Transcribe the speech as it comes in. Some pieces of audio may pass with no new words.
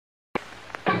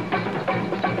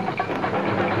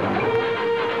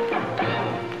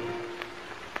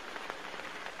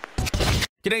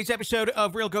Today's episode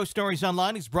of Real Ghost Stories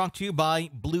Online is brought to you by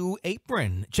Blue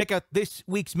Apron. Check out this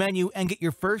week's menu and get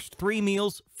your first 3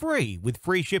 meals free with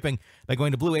free shipping by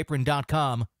going to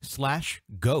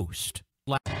blueapron.com/ghost.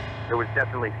 There was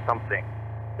definitely something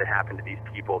that happened to these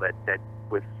people that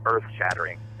was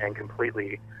earth-shattering and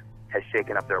completely has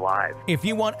shaken up their lives. If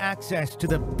you want access to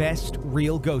the best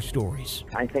real ghost stories,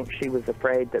 I think she was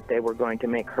afraid that they were going to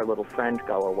make her little friend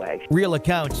go away. real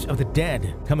accounts of the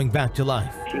dead coming back to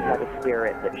life, She had a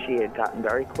spirit that she had gotten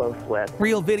very close with,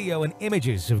 real video and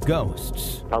images of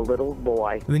ghosts, a little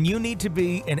boy. then you need to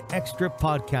be an extra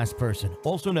podcast person,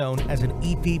 also known as an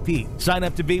EPP. Sign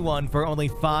up to be one for only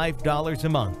 $5 a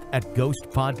month at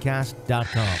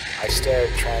ghostpodcast.com. I stared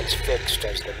transfixed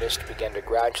as the mist began to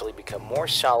gradually become more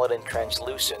solid and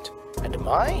translucent, and to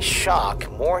my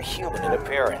shock, more human in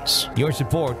appearance. Your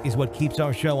support is what keeps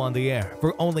our show on the air.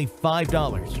 For only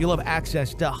 $5, you'll have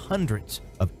access to hundreds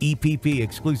of EPP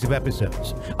exclusive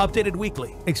episodes, updated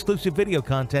weekly, exclusive video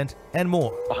content, and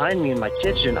more. Behind me in my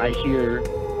kitchen, I hear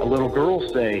a little girl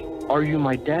say, "Are you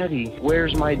my daddy?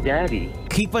 Where's my daddy?"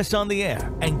 Keep us on the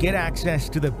air and get access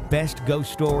to the best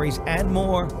ghost stories and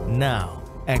more now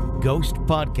at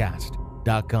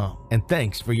ghostpodcast.com. And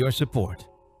thanks for your support.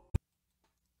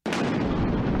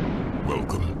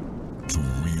 Welcome to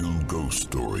Real Ghost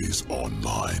Stories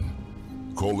Online.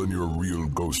 Call in your real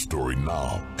ghost story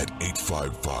now at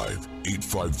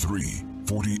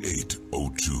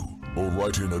 855-853-4802 or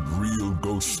write in at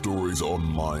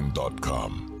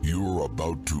realghoststoriesonline.com. You're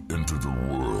about to enter the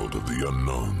world of the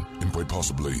unknown and quite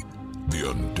possibly the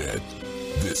undead.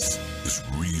 This is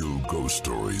Real Ghost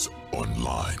Stories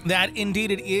Online. That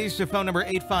indeed it is. The phone number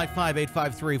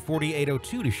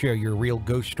 855-853-4802 to share your real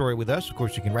ghost story with us. Of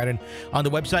course, you can write in on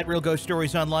the website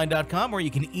realghoststoriesonline.com, or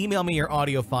you can email me your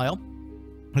audio file.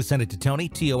 Send it to Tony,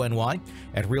 Tony,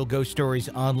 at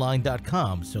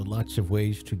realghoststoriesonline.com. So lots of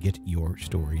ways to get your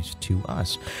stories to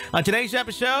us. On today's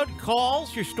episode,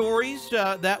 calls, your stories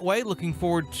that way. Looking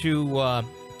forward to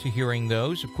hearing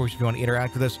those. Of course, if you want to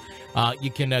interact with us,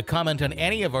 you can comment on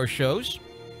any of our shows.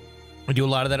 We do a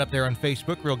lot of that up there on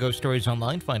Facebook, Real Ghost Stories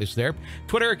Online. Find us there.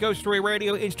 Twitter at Ghost Story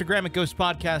Radio, Instagram at Ghost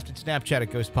Podcast, and Snapchat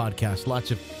at Ghost Podcast. Lots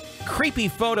of creepy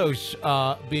photos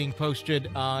being posted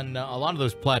on a lot of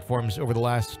those platforms over the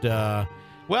last,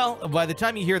 well, by the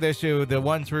time you hear this, the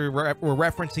ones we're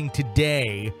referencing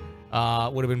today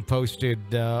would have been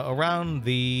posted around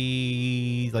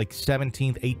the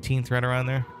 17th, 18th, right around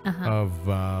there of,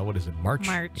 what is it, March?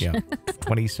 Yeah,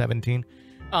 2017.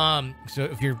 So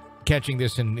if you're catching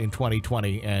this in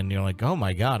 2020 and you're like, oh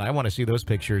my god, I want to see those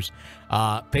pictures,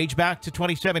 page back to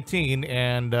 2017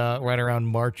 and right around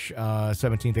March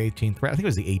 17th, 18th, I think it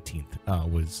was the 18th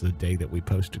was the day that we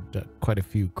posted quite a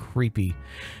few creepy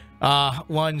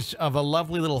ones of a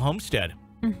lovely little homestead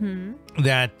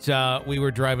that we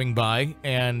were driving by.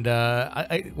 And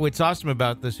what's awesome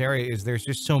about this area is there's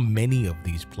just so many of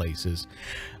these places,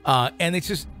 and it's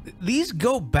just, these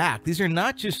go back. These are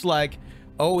not just like,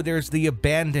 oh, there's the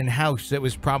abandoned house that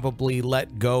was probably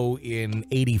let go in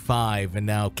 85 and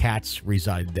now cats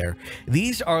reside there.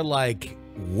 These are like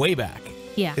way back.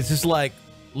 Yeah. It's just like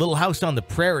Little House on the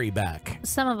Prairie back.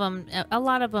 Some of them, a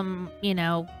lot of them, you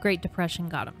know, Great Depression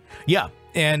got them. Yeah.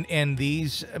 And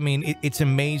these, I mean, it's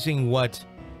amazing what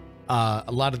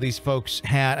a lot of these folks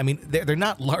had. I mean, they're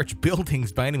not large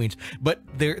buildings by any means, but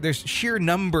there's sheer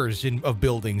numbers of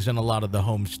buildings in a lot of the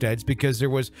homesteads, because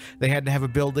they had to have a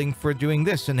building for doing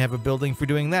this and have a building for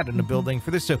doing that and a building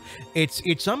for this. So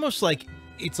it's almost like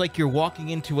you're walking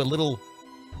into a little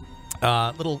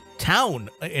town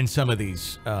in some of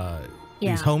these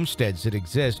homesteads that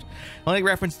exist. Only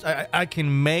reference I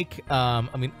can make, I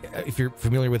mean, if you're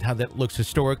familiar with how that looks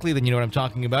historically, then you know what I'm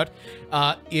talking about.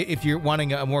 If you're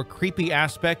wanting a more creepy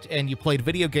aspect and you played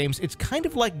video games, it's kind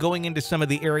of like going into some of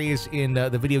the areas in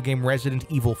the video game Resident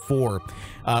Evil 4,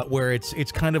 where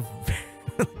it's kind of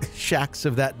shacks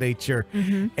of that nature,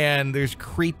 and there's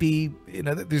creepy, you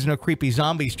know, there's no creepy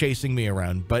zombies chasing me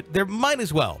around, but there might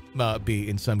as well be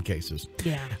in some cases.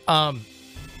 Yeah.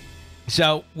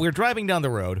 So we're driving down the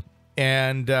road,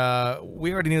 and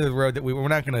we already knew the road that we're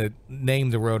not going to name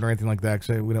the road or anything like that,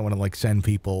 because we don't want to like send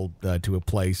people to a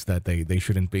place that they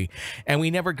shouldn't be. And we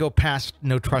never go past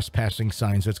no trespassing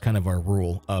signs. That's kind of our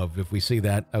rule of, if we see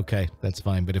that, okay, that's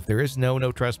fine. But if there is no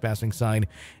trespassing sign,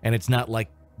 and it's not like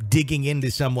digging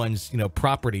into someone's, you know,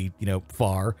 property, you know,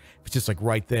 far, it's just like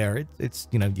right there, it's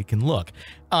you know, you can look.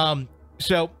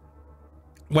 So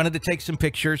wanted to take some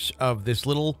pictures of this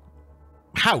little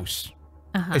house,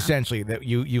 essentially, that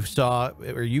you saw,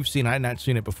 or you've seen. I had not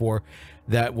seen it before.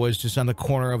 That was just on the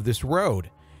corner of this road,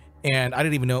 and I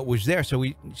didn't even know it was there. So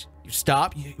we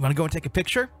stopped. You want to go and take a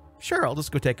picture? sure, I'll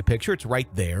just go take a picture. It's right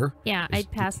there. Yeah, I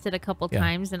passed it a couple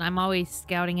times, and I'm always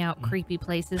scouting out creepy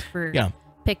places for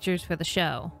pictures for the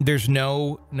show. There's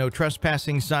no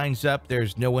trespassing signs up.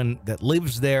 There's no one that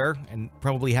lives there and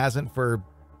probably hasn't for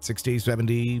 60,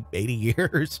 70, 80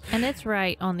 years. And it's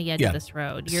right on the edge of this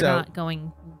road. You're not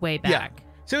going way back. Yeah.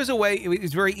 So it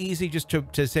was very easy just to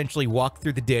essentially walk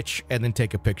through the ditch and then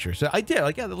take a picture. So I did.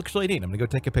 Like, yeah, that looks really neat. I'm going to go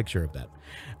take a picture of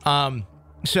that.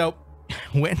 So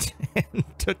went and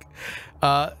took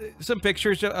some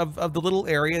pictures of the little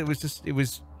area. It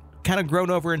was kind of grown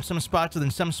over in some spots, and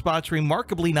then some spots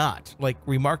remarkably not. Like,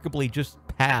 remarkably just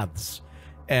paths.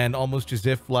 And almost as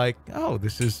if like, oh,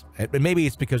 this is... Maybe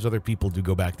it's because other people do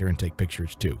go back there and take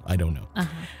pictures too. I don't know.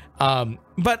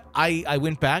 But I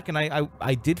went back, and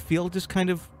I did feel just kind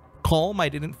of calm. I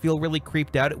didn't feel really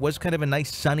creeped out. It was kind of a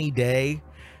nice sunny day,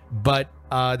 but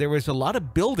there was a lot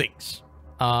of buildings.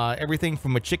 Everything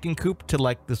from a chicken coop to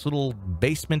like this little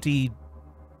basement-y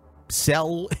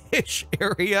cell-ish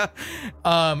area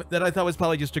that I thought was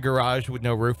probably just a garage with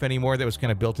no roof anymore that was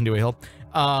kind of built into a hill.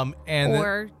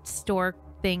 Or store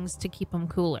things to keep them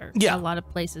cooler. Yeah. A lot of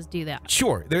places do that.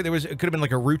 Sure. It could have been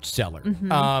like a root cellar.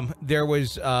 There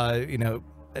was,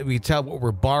 we could tell what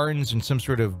were barns and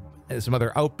some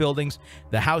other outbuildings.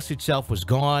 The house itself was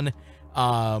gone,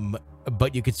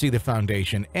 but you could see the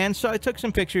foundation. And so I took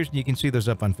some pictures, and you can see those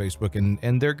up on Facebook,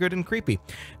 and they're good and creepy.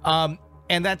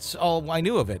 And that's all I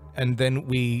knew of it. And then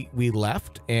we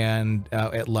left, and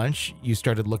at lunch, you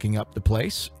started looking up the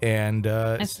place. And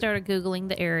I started Googling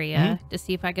the area to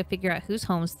see if I could figure out whose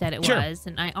homestead it was.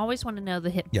 And I always want to know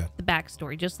the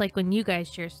backstory. Just like when you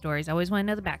guys share stories, I always want to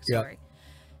know the backstory.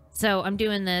 So I'm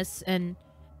doing this, and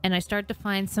I start to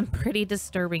find some pretty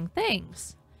disturbing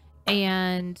things.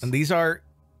 And these are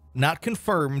not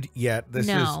confirmed yet. This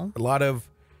is a lot of...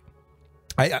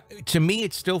 to me,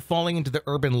 it's still falling into the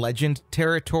urban legend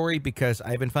territory because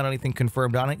I haven't found anything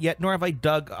confirmed on it yet, nor have I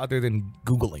dug other than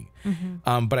Googling.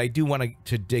 But I do want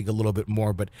to dig a little bit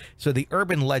more. But so the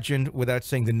urban legend, without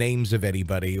saying the names of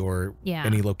anybody or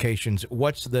any locations,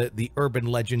 what's the urban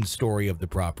legend story of the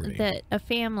property? That a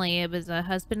family, it was a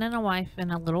husband and a wife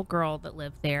and a little girl that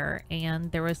lived there,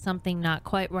 and there was something not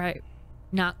quite right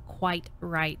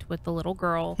with the little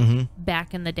girl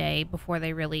back in the day before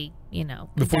they really,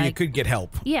 before you could get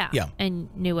help. Yeah. And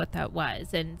knew what that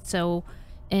was. And so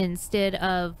instead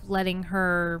of letting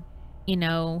her,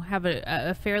 have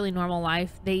a fairly normal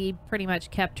life, they pretty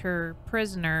much kept her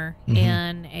prisoner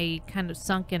in a kind of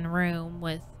sunken room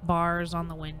with bars on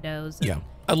the windows. And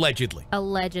Allegedly.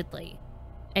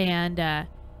 And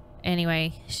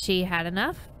anyway, she had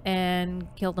enough and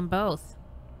killed them both.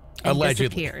 And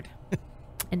Allegedly.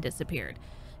 disappeared.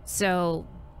 So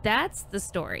that's the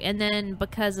story. And then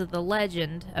because of the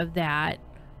legend of that,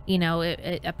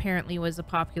 it apparently was a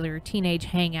popular teenage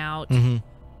hangout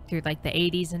through like the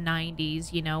 80s and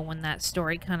 90s, when that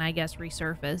story kind of, I guess,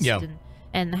 resurfaced.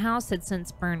 And the house had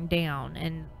since burned down.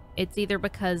 And it's either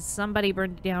because somebody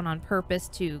burned it down on purpose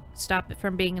to stop it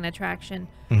from being an attraction,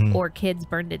 or kids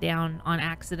burned it down on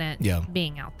accident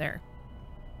being out there.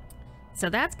 So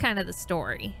that's kind of the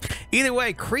story. Either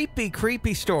way,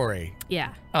 creepy story.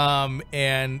 Yeah.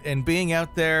 And being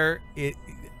out there,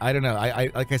 I don't know. I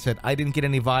like I said, I didn't get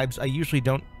any vibes. I usually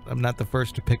don't. I'm not the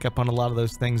first to pick up on a lot of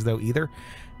those things though either.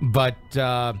 But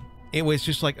it was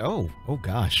just like, oh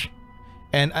gosh.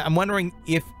 And I'm wondering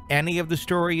if any of the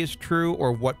story is true,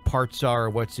 or what parts are, or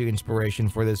what's the inspiration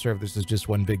for this, or if this is just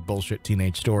one big bullshit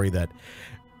teenage story that,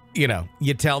 you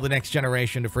tell the next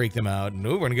generation to freak them out, and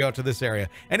we're going to go out to this area.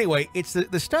 Anyway, it's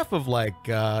the stuff of like,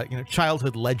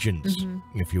 childhood legends,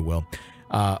 if you will.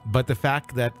 But the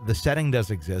fact that the setting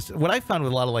does exist, what I found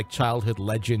with a lot of like childhood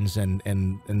legends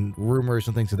and rumors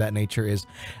and things of that nature is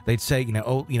they'd say, you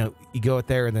go out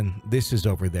there and then this is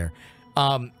over there.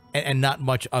 And not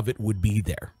much of it would be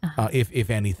there, if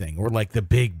anything. Or like the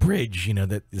big bridge,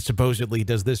 that supposedly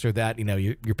does this or that.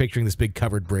 You're picturing this big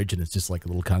covered bridge, and it's just like a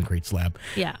little concrete slab.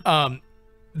 Yeah.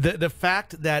 The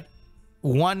fact that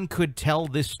one could tell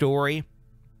this story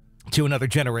to another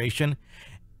generation,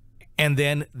 and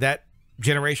then that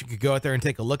generation could go out there and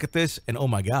take a look at this, and oh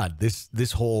my God,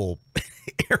 this whole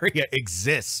area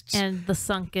exists. And the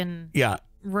sunken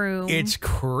room. It's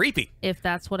creepy. If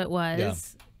that's what it was. Yeah.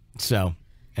 So...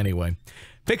 Anyway,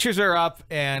 pictures are up,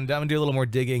 and I'm going to do a little more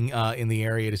digging in the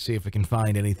area to see if I can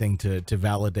find anything to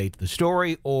validate the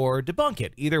story or debunk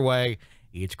it. Either way,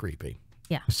 it's creepy.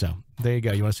 Yeah. So there you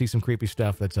go. You want to see some creepy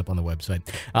stuff? That's up on the website.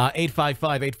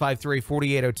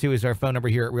 855-853-4802 is our phone number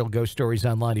here at Real Ghost Stories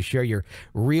Online to share your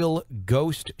real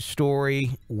ghost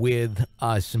story with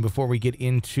us. And before we get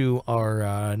into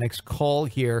our next call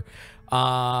here,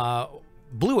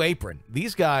 Blue Apron.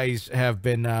 These guys have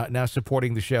been now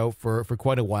supporting the show for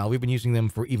quite a while. We've been using them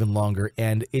for even longer,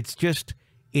 and it's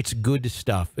good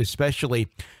stuff, especially,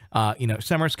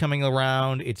 summer's coming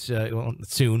around. It's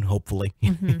soon, hopefully.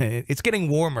 It's getting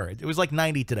warmer. It was like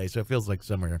 90 today, so it feels like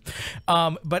summer here.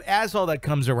 But as all that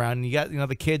comes around, you got,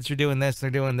 the kids are doing this, they're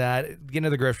doing that. Getting to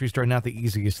the grocery store, not the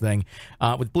easiest thing.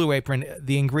 With Blue Apron,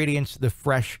 the ingredients, the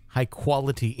fresh,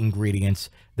 high-quality ingredients,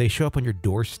 they show up on your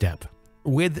doorstep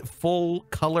with full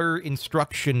color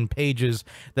instruction pages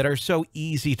that are so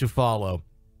easy to follow.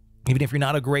 Even if you're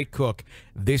not a great cook,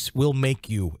 this will make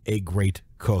you a great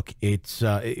cook. It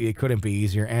couldn't be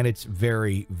easier, and it's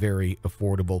very, very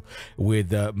affordable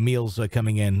with meals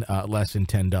coming in less than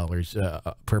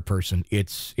 $10 per person.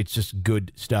 It's just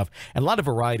good stuff, and a lot of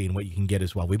variety in what you can get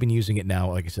as well. We've been using it now,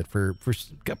 like I said, for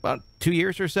about 2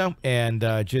 years or so, and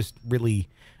just really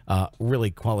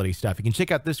quality stuff. You can check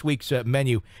out this week's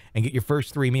menu and get your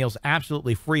first 3 meals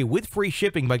absolutely free with free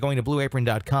shipping by going to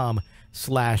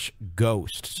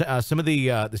blueapron.com/ghost. Some of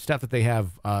the stuff that they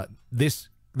have this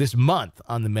month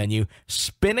on the menu: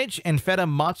 spinach and feta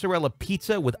mozzarella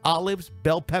pizza with olives,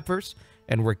 bell peppers,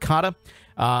 and ricotta.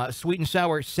 Sweet and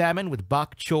sour salmon with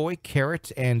bok choy,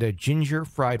 carrot, and ginger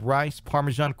fried rice.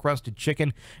 Parmesan crusted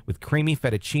chicken with creamy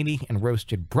fettuccine and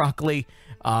roasted broccoli.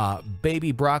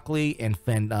 Baby broccoli and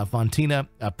fontina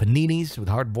paninis with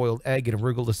hard-boiled egg and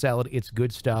arugula salad. It's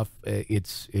good stuff. It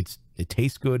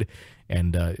tastes good,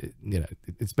 and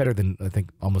it's better than, I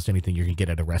think, almost anything you can get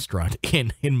at a restaurant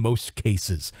in most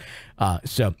cases.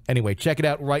 So anyway, check it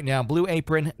out right now.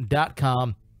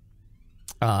 BlueApron.com.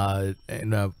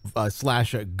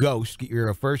 /ghost. Get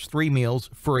your first 3 meals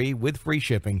free with free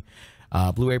shipping.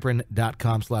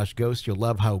 BlueApron.com/ghost. You'll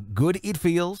love how good it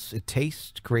feels. It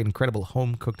tastes. Create incredible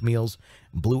home-cooked meals.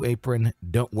 Blue Apron,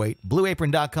 don't wait.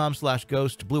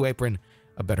 BlueApron.com/ghost. Blue Apron,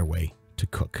 a better way to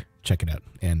cook. Check it out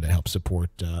and help support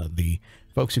the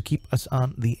folks who keep us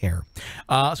on the air.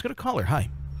 Let's go to caller. Hi.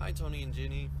 Hi, Tony and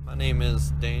Jenny. My name is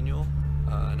Daniel,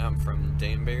 and I'm from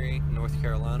Danbury, North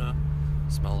Carolina.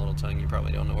 Small little tongue, you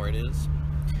probably don't know where it is.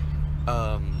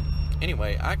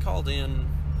 Anyway, I called in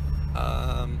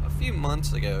a few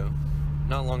months ago,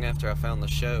 not long after I found the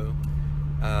show,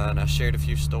 and I shared a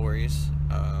few stories.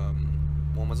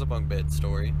 One was a bunk bed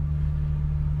story,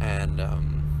 and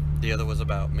the other was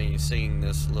about me seeing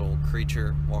this little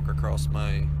creature walk across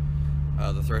my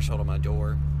the threshold of my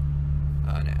door.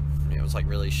 And it was like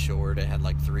really short. It had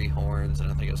like 3 horns,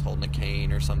 and I think it was holding a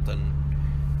cane or something.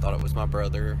 Thought it was my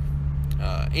brother.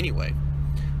 Anyway,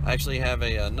 I actually have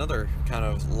another kind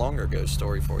of longer ghost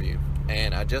story for you,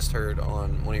 and I just heard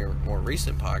on one of your more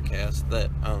recent podcasts that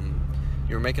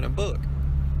you were making a book.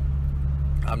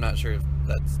 I'm not sure if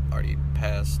that's already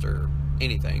passed or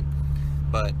anything,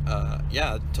 but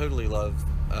yeah, I'd totally love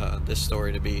this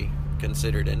story to be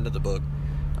considered into the book,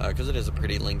 because it is a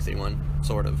pretty lengthy one,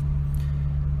 sort of.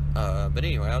 But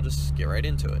anyway, I'll just get right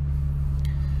into it.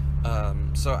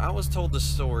 So I was told this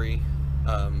story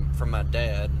from my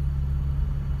dad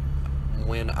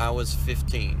when I was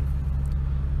 15.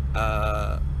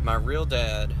 My real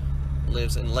dad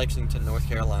lives in Lexington, North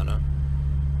Carolina,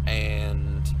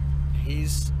 and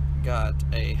he's got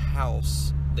a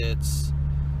house it's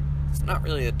not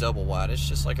really a double wide, it's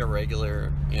just like a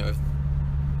regular,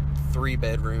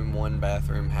 3-bedroom,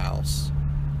 1-bathroom house.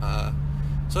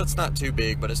 So it's not too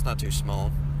big, but it's not too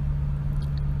small.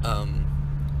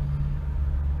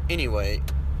 Anyway,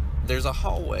 there's a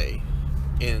hallway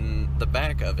in the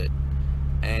back of it,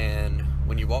 and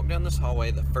when you walk down this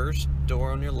hallway, the first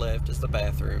door on your left is the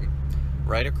bathroom.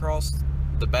 Right across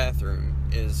the bathroom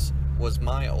was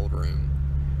my old room.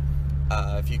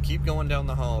 If you keep going down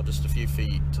the hall just a few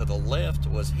feet, to the left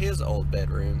was his old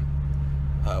bedroom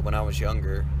when I was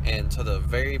younger, and to the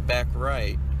very back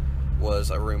right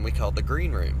was a room we called the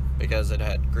green room, because it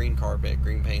had green carpet,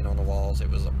 green paint on the walls. It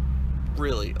was a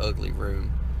really ugly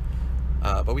room,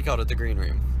 but we called it the green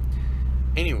room.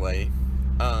 Anyway,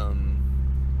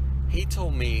 he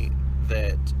told me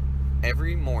that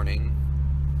every morning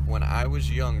when I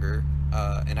was younger,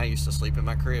 and I used to sleep in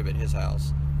my crib at his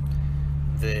house,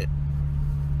 that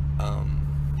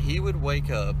he would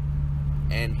wake up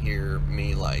and hear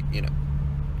me, like,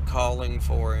 calling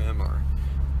for him, or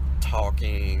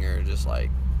talking, or just like,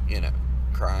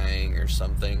 crying or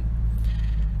something.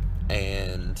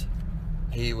 And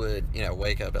he would,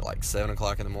 wake up at like 7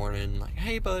 o'clock in the morning, like,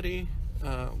 "Hey buddy,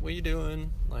 what you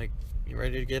doing? Like, you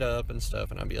ready to get up and stuff?"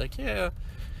 And I'd be like, "Yeah."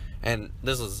 And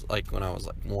this was like when I was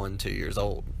like 1-2 years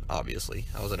old. Obviously,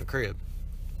 I was in a crib.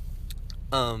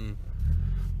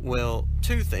 Well,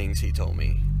 2 things he told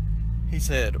me. He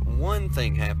said one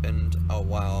thing happened a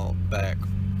while back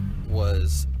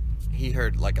was he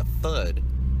heard like a thud,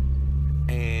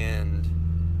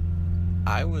 and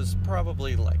I was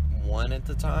probably like 1 at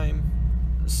the time,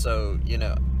 so, you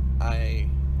know, I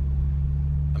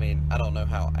mean, I don't know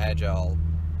how agile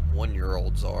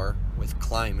 1-year-olds are with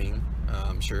climbing.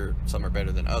 I'm sure some are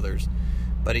better than others,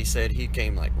 but he said he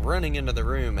came like running into the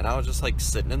room, and I was just like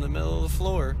sitting in the middle of the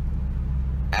floor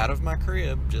out of my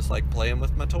crib, just like playing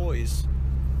with my toys,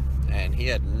 and he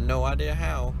had no idea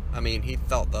how. I mean, he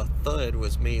thought the thud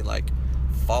was me like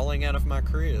falling out of my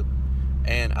crib,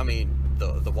 and I mean,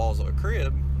 the walls of a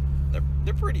crib,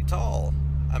 they're pretty tall.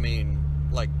 I mean,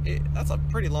 like, that's a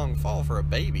pretty long fall for a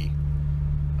baby,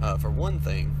 for one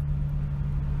thing.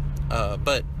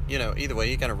 But, you know, either way,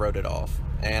 he kind of wrote it off,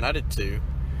 and I did too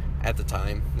at the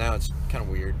time. Now it's kind of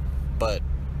weird. But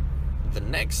the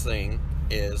next thing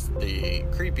is the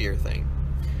creepier thing,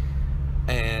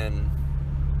 and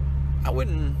I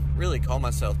wouldn't really call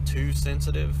myself too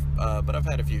sensitive, but I've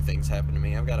had a few things happen to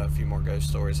me. I've got a few more ghost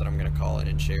stories that I'm going to call in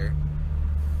and share.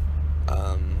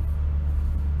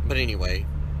 But anyway,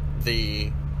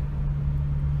 the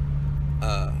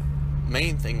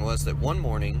main thing was that one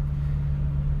morning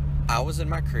I was in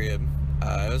my crib.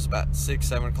 It was about 6,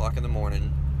 7 o'clock in the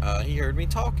morning. He heard me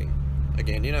talking.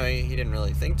 Again, you know, he didn't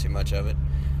really think too much of it,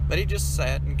 but he just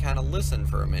sat and kind of listened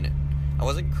for a minute. I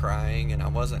wasn't crying, and I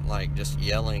wasn't like just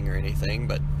yelling or anything,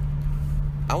 but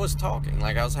I was talking,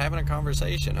 like I was having a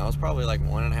conversation. I was probably like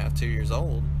 1.5, 2 years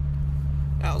old.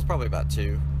 I was probably about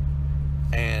 2.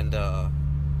 And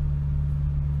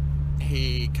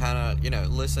he kind of, you know,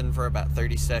 listened for about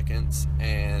 30 seconds,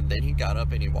 and then he got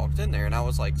up and he walked in there, and I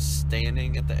was like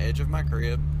standing at the edge of my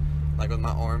crib, like with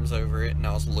my arms over it, and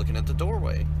I was looking at the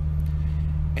doorway.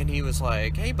 And he was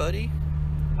like, "Hey buddy,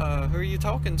 who are you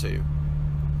talking to?"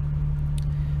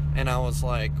 And I was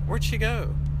like, "Where'd she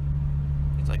go?"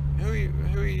 He's like,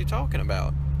 who are you talking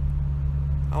about?"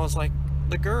 I was like,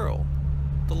 "The girl,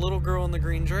 the little girl in the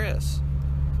green dress.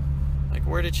 Like,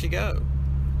 where did she go?"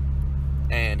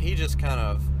 And he just kind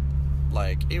of,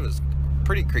 like, he was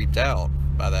pretty creeped out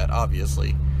by that,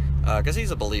 obviously, because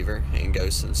he's a believer in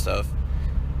ghosts and stuff.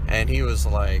 And he was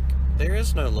like, "There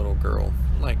is no little girl."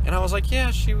 Like, and I was like,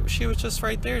 "Yeah, she was just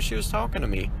right there. She was talking to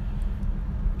me."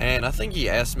 And I think he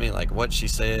asked me, like, what she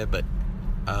said, but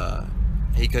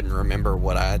he couldn't remember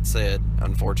what I had said,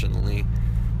 unfortunately.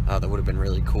 That would have been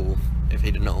really cool if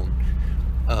he'd have known.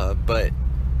 But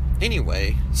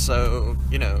anyway, so,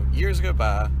 you know, years go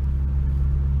by,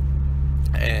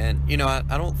 and, you know,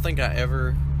 I don't think he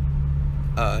ever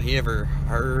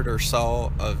heard or saw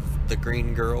of the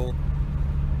green girl,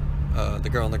 the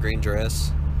girl in the green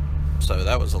dress. So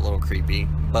that was a little creepy.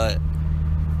 But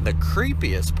the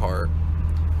creepiest part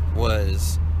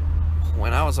was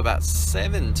when I was about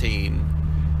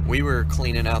 17, we were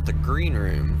cleaning out the green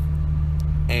room,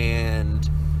 and,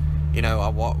 you know,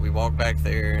 we walked back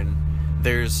there, and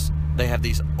they have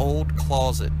these old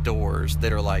closet doors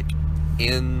that are like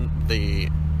in the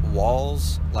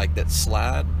walls, like that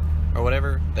slide or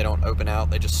whatever. They don't open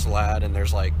out, they just slide, and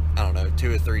there's like, I don't know,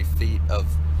 2 or 3 feet of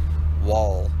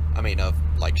of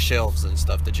like shelves and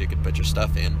stuff that you could put your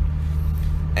stuff in.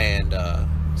 And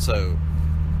so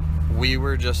we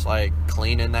were just like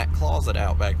cleaning that closet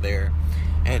out back there,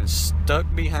 and stuck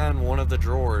behind one of the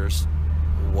drawers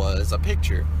was a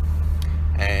picture.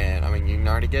 And I mean, you can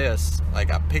already guess,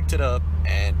 like, I picked it up,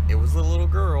 and it was a little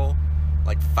girl,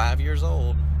 like 5 years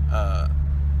old,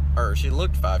 or she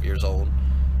looked 5 years old,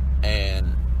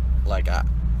 and like I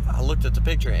looked at the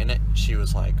picture, and she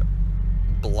was like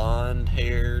blonde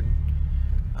haired.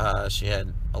 She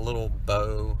had a little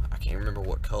bow. I can't remember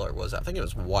what color it was. I think it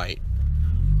was white.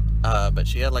 But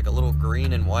she had like a little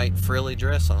green and white frilly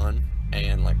dress on,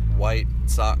 and like white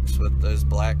socks with those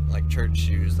black like church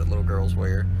shoes that little girls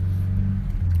wear.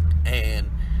 And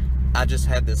I just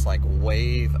had this like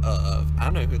wave of,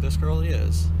 I know who this girl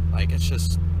is. Like, it's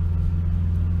just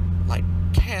like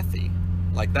Kathy.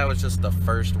 Like, that was just the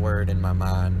first word in my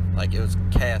mind. Like, it was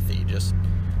Kathy. Just,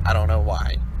 I don't know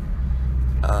why.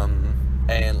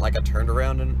 And like, I turned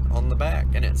around and on the back,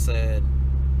 and it said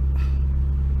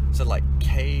like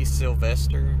K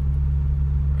Sylvester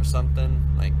or something,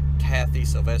 like Kathy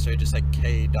Sylvester. It just said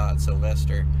K.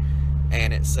 Sylvester,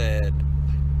 and it said,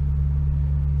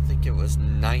 I think it was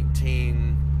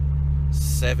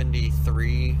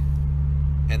 1973,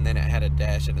 and then it had a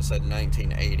dash and it said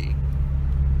 1980.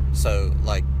 So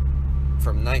like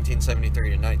from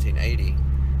 1973 to 1980,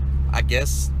 I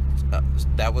guess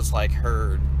that was like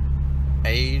her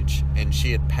age, and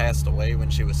she had passed away when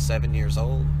she was 7 years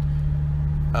old.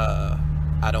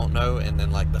 I don't know. And then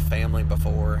like the family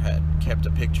before had kept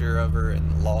a picture of her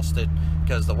and lost it,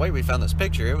 because the way we found this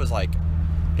picture, it was like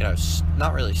you know,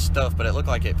 not really stuff, but it looked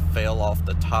like it fell off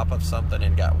the top of something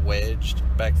and got wedged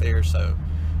back there. So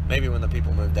maybe when the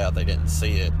people moved out, they didn't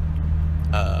see it.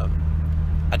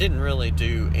 I didn't really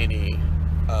do any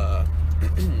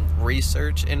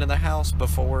research into the house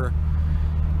before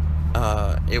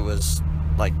it was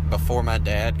like before my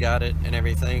dad got it and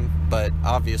everything, but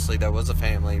obviously there was a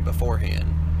family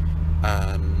beforehand.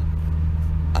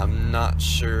 I'm not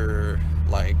sure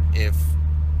like if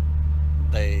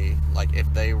they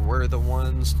were the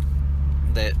ones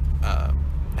that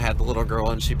had the little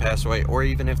girl and she passed away, or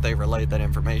even if they relayed that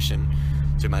information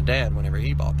to my dad whenever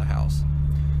he bought the house.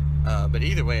 But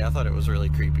either way, I thought it was really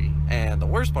creepy. And the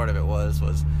worst part of it was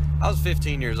I was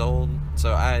 15 years old,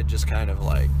 so I had just kind of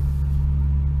like,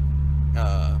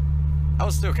 I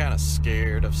was still kind of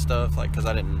scared of stuff, like, because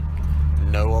I didn't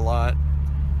know a lot.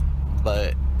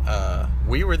 But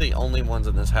we were the only ones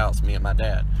in this house, me and my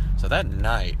dad. So that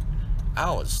night, I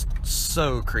was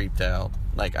so creeped out.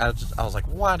 Like, I was like,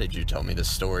 why did you tell me this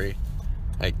story?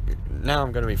 Like, now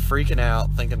I'm going to be freaking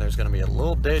out, thinking there's going to be a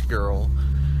little dead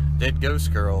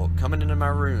ghost girl coming into my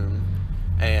room.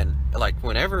 And like,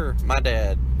 whenever my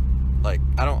dad, like,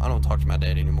 I don't talk to my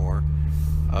dad anymore,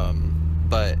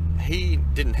 but he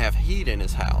didn't have heat in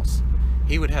his house.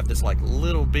 He would have this like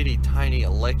little bitty tiny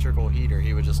electrical heater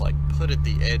he would just like put at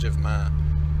the edge of my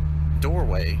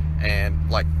doorway,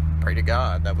 and like, pray to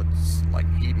God that would like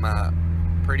heat my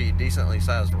pretty decently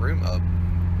sized room up.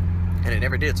 And it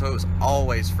never did, so it was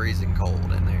always freezing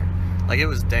cold in there. Like, it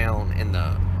was down in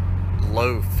the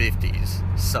low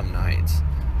 50s some nights,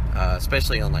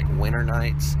 especially on like winter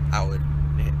nights. I would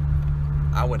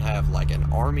have like an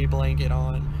army blanket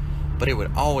on, but it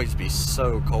would always be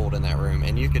so cold in that room.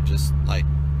 And you could just like,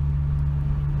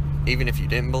 even if you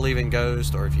didn't believe in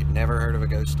ghosts, or if you'd never heard of a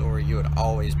ghost story, you would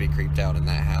always be creeped out in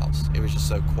that house. It was just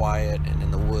so quiet and in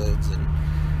the woods, and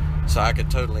so I could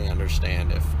totally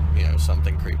understand if, you know,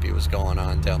 something creepy was going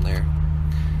on down there.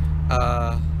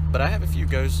 But I have a few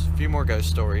more ghost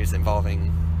stories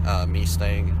involving me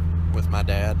staying with my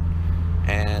dad,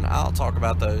 and I'll talk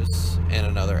about those in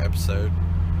another episode.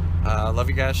 Love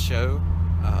you guys' show.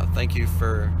 Thank you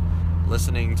for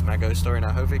listening to my ghost story, and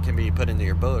I hope it can be put into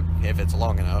your book if it's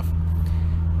long enough.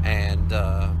 And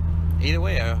either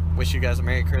way, I wish you guys a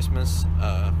Merry Christmas.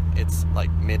 It's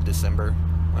like mid-December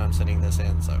when I'm sending this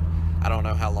in, so I don't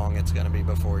know how long it's going to be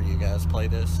before you guys play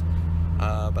this,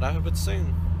 but I hope it's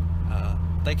soon.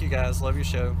 Thank you guys. Love your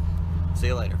show. See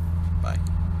you later. Bye.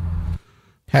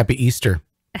 Happy Easter.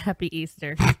 Happy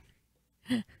Easter.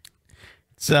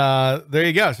 So there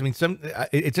you go. I mean,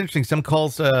 it's interesting. Some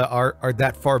calls are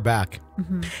that far back,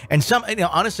 and some, you know,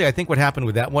 honestly, I think what happened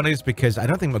with that one is because I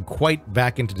don't think we're quite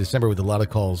back into December with a lot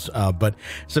of calls. But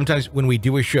sometimes when we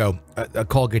do a show, a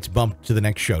call gets bumped to the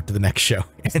next show,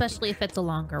 Especially if it's a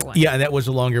longer one. Yeah, and that was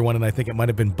a longer one, and I think it might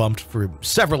have been bumped for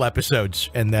several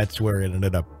episodes, and that's where it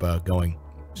ended up going.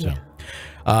 So,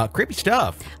 yeah. Creepy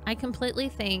stuff. I completely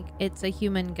think it's a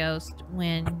human ghost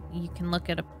when you can look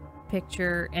at a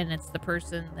picture and it's the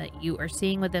person that you are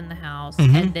seeing within the house,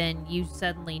 and then you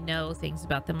suddenly know things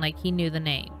about them, like he knew the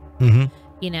name.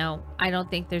 You know, I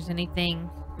don't think there's anything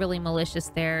really malicious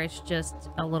there. It's just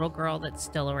a little girl that's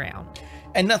still around,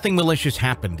 and nothing malicious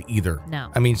happened either. No.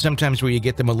 I mean, sometimes where you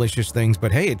get the malicious things,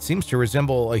 but hey, it seems to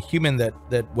resemble a human that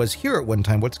was here at one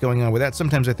time. What's going on with that?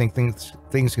 Sometimes I think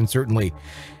things can certainly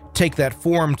take that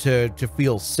form to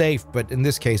feel safe, but in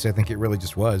this case, I think it really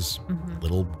just was a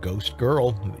little ghost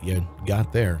girl that you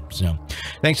got there. So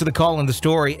thanks for the call and the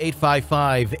story.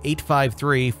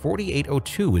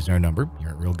 855-853-4802 is our number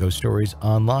here at Real Ghost Stories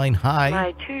Online. Hi.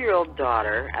 My 2-year-old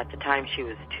daughter, at the time she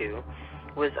was 2,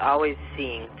 was always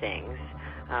seeing things.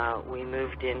 We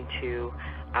moved into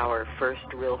our first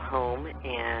real home,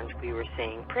 and we were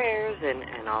saying prayers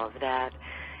and all of that,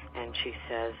 and she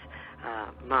says,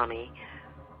 Mommy,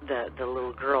 the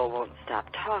little girl won't stop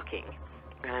talking.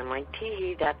 And I'm like,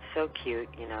 tee-hee, that's so cute,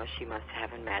 you know, she must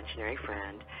have an imaginary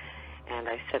friend. And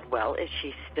I said, well, is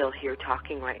she still here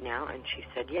talking right now? And she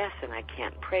said, yes, and I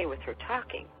can't pray with her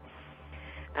talking.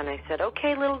 And I said,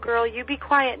 okay, little girl, you be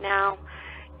quiet now.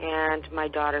 And my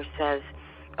daughter says,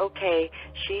 okay,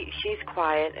 she's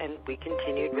quiet, and we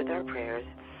continued with our prayers.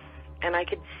 And I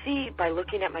could see by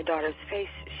looking at my daughter's face,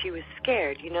 she was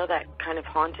scared. You know that kind of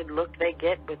haunted look they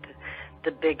get with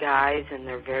the big eyes, and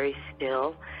they're very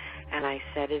still. And I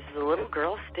said, is the little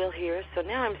girl still here? So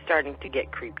now I'm starting to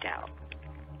get creeped out.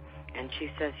 And she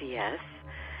says, yes.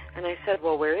 And I said,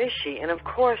 well, where is she? And of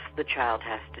course the child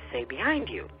has to say, behind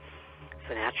you.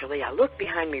 So naturally, I look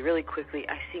behind me really quickly.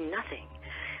 I see nothing.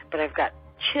 But I've got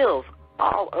chills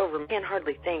all over me. I can't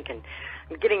hardly think, and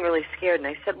I'm getting really scared. And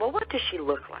I said, well, what does she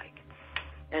look like?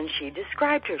 And she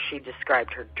described her. She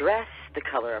described her dress, the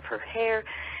color of her hair.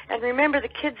 And remember, the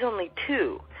kid's only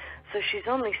 2, so she's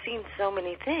only seen so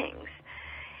many things.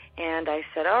 And I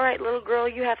said, all right, little girl,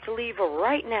 you have to leave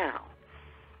right now.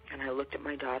 And I looked at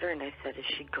my daughter, and I said, is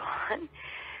she gone?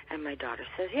 And my daughter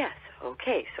says, yes.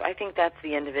 Okay, so I think that's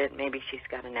the end of it. Maybe she's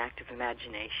got an active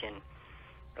imagination.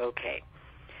 Okay.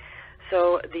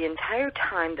 So the entire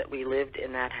time that we lived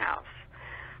in that house,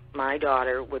 my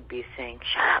daughter would be saying,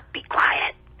 shut up, be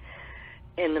quiet,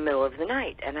 in the middle of the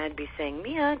night. And I'd be saying,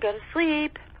 Mia, go to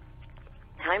sleep.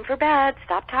 Time for bed.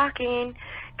 Stop talking.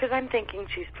 Because I'm thinking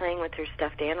she's playing with her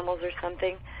stuffed animals or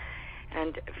something.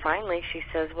 And finally she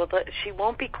says, well, she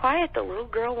won't be quiet. The little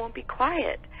girl won't be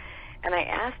quiet. And I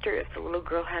asked her if the little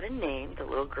girl had a name. The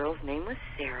little girl's name was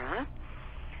Sarah.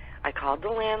 I called the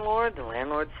landlord. The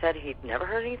landlord said he'd never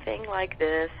heard anything like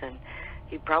this, and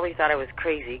he probably thought I was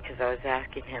crazy because I was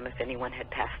asking him if anyone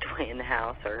had passed away in the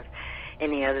house or if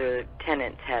any other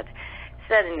tenants had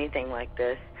said anything like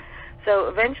this. So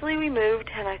eventually we moved,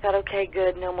 and I thought, okay,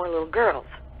 good, no more little girls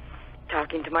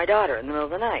talking to my daughter in the middle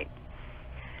of the night.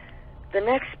 The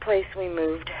next place we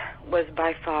moved was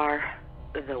by far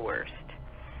the worst.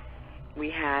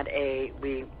 We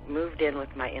moved in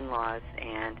with my in-laws,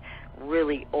 and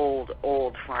really old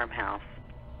farmhouse.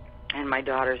 And my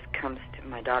daughter comes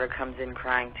in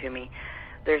crying to me,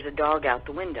 there's a dog out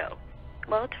the window.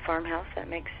 Well, it's a farmhouse, that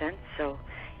makes sense. So,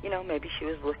 maybe she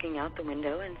was looking out the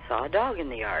window and saw a dog in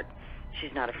the yard.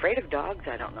 She's not afraid of dogs.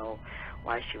 I don't know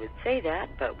why she would say that,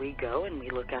 but we go and we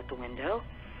look out the window,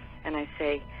 and I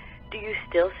say, do you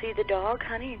still see the dog,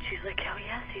 honey? And she's like, oh,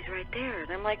 yes, he's right there.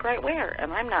 And I'm like, right where?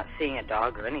 And I'm not seeing a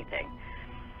dog or anything.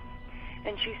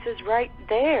 And she says, right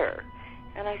there.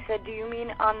 And I said, do you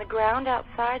mean on the ground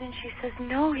outside? And she says,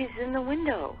 no, he's in the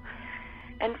window.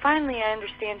 And finally I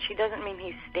understand she doesn't mean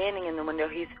he's standing in the window.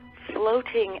 He's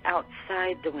floating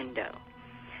outside the window.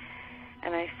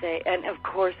 And I say, and of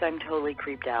course I'm totally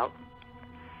creeped out.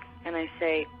 And I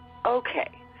say,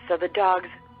 okay, so the dog's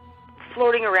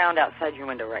floating around outside your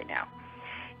window right now.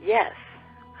 Yes.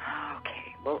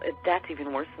 Okay, well, that's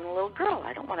even worse than a little girl.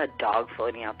 I don't want a dog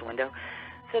floating out the window.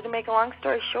 So to make a long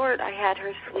story short, I had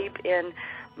her sleep in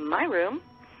my room,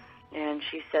 and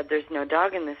she said, there's no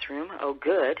dog in this room. Oh,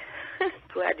 good.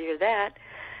 Glad to hear that.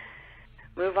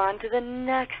 Move on to the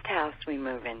next house we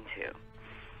move into.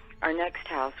 Our next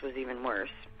house was even worse.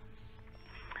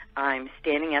 I'm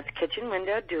standing at the kitchen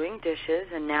window doing dishes,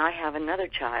 and now I have another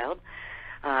child.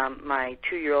 My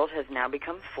 2-year-old has now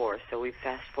become 4, so we've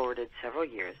fast-forwarded several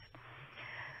years.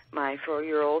 My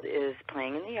 4-year-old is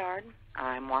playing in the yard.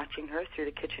 I'm watching her through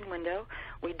the kitchen window.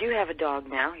 We do have a dog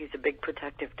now. He's a big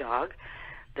protective dog.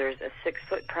 There's a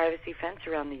 6-foot privacy fence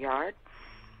around the yard.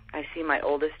 I see my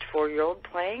oldest 4-year-old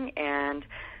playing, and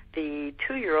the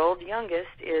 2-year-old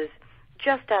youngest is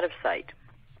just out of sight.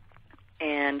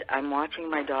 And I'm watching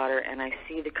my daughter, and I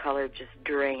see the color just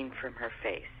drain from her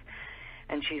face.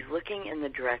 And she's looking in the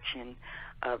direction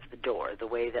of the door, the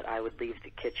way that I would leave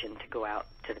the kitchen to go out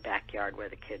to the backyard where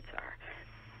the kids are.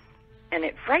 And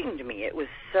it frightened me. It was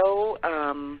so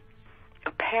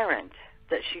apparent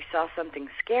that she saw something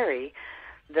scary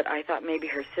that I thought maybe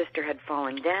her sister had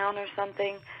fallen down or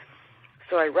something.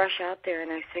 So I rush out there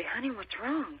and I say, honey, what's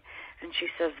wrong? And she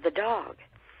says, the dog.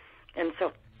 And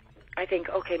so I think,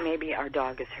 okay, maybe our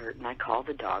dog is hurt. And I call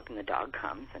the dog, and the dog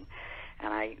comes. And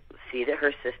I see that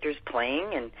her sister's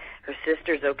playing, and her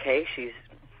sister's okay. She's,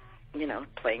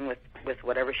 playing with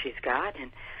whatever she's got.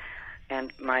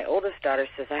 And my oldest daughter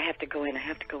says, I have to go in.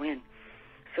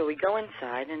 So we go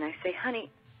inside, and I say,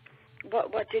 honey,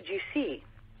 what did you see?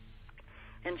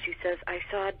 And she says, I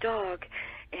saw a dog,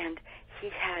 and he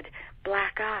had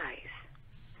black eyes.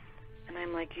 And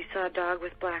I'm like, you saw a dog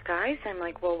with black eyes? I'm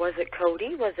like, well, was it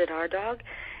Cody? Was it our dog?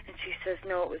 And she says,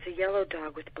 no, it was a yellow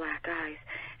dog with black eyes,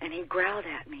 and he growled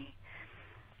at me.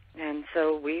 And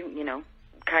so we,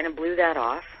 kind of blew that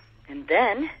off. And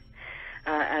then,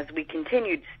 as we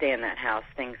continued to stay in that house,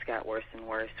 things got worse and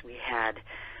worse.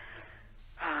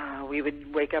 We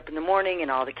would wake up in the morning,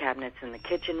 and all the cabinets in the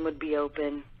kitchen would be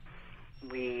open.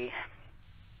 We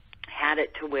had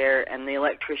it to where, and the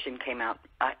electrician came out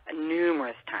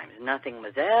numerous times. Nothing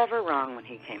was ever wrong when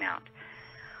he came out.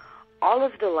 All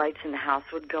of the lights in the house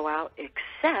would go out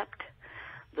except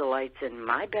the lights in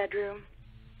my bedroom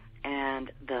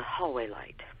and the hallway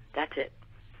light. That's it.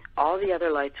 All the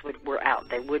other lights were out.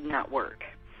 They would not work.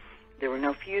 There were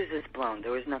no fuses blown.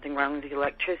 There was nothing wrong with the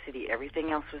electricity.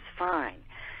 Everything else was fine.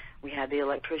 We had the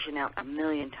electrician out a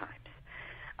million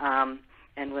times.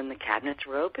 And when the cabinets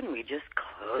were open, we just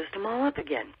closed them all up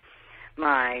again.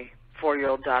 My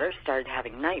 4-year-old daughter started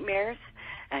having nightmares,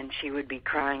 and she would be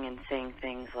crying and saying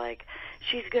things like,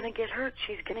 she's going to get hurt,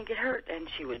 she's going to get hurt, and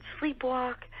she would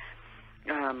sleepwalk.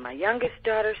 My youngest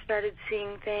daughter started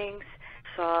seeing things,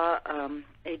 saw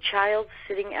a child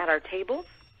sitting at our table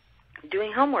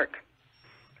doing homework,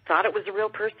 thought it was a real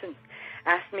person,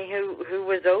 asked me who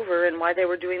was over and why they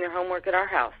were doing their homework at our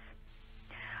house.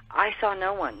 I saw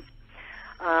no one.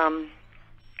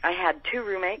 I had 2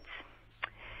 roommates,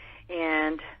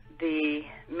 and the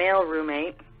male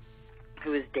roommate,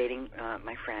 who was dating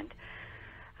my friend,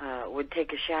 would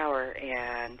take a shower,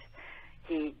 and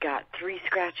he got 3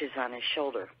 scratches on his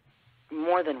shoulder,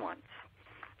 more than once.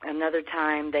 Another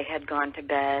time they had gone to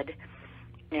bed,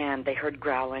 and they heard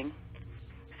growling,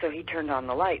 so he turned on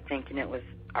the light thinking it was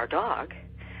our dog.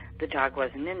 The dog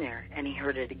wasn't in there, and he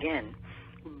heard it again.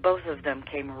 Both of them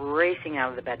came racing out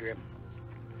of the bedroom.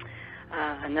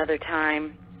 Another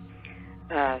time,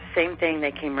 same thing,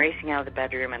 they came racing out of the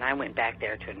bedroom, and I went back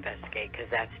there to investigate because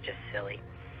that's just silly.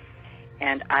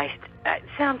 And it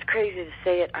sounds crazy to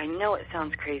say it. I know it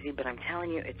sounds crazy, but I'm telling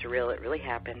you, it's real. It really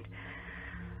happened.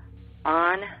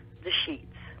 On the sheets,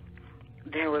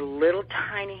 there were little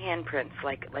tiny handprints,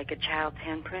 like a child's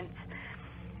handprints,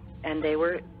 and they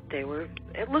were,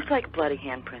 it looked like bloody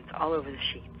handprints all over the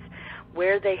sheets,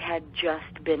 where they had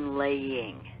just been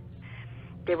laying.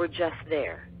 They were just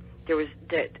there.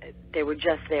 They were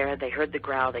just there. They heard the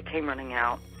growl. They came running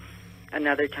out.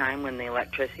 Another time when the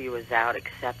electricity was out,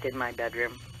 except in my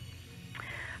bedroom,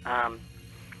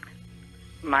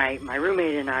 my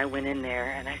roommate and I went in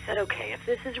there, and I said, okay, if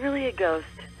this is really a ghost,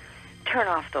 turn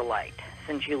off the light,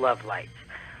 since you love lights.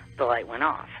 The light went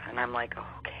off, and I'm like, oh,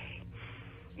 okay.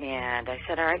 And I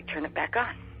said, all right, turn it back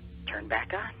on. Turn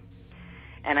back on.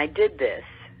 And I did this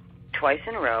twice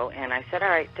in a row, and I said, all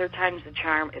right, 3rd time's the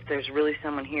charm. If there's really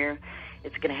someone here,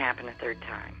 it's going to happen a 3rd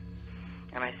time.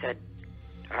 And I said,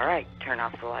 all right, turn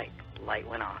off the light. Light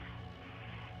went off.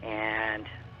 And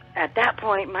at that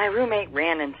point, my roommate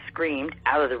ran and screamed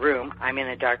out of the room. I'm in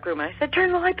a dark room, and I said,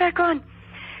 turn the light back on.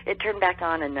 It turned back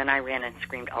on, and then I ran and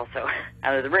screamed also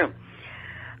out of the room.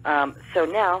 So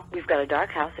now we've got a dark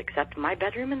house except my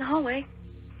bedroom and the hallway.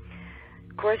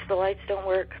 Of course, the lights don't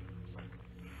work.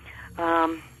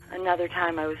 Another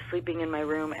time I was sleeping in my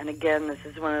room, and again, this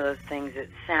is one of those things that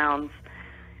sounds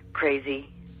crazy,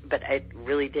 but it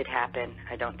really did happen.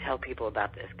 I don't tell people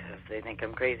about this because they think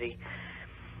I'm crazy.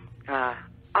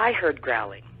 I heard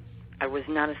growling. I was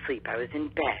not asleep. I was in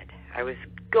bed. I was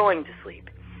going to sleep.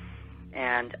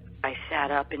 And I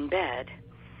sat up in bed,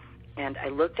 and I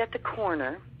looked at the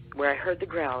corner where I heard the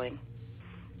growling,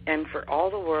 and for all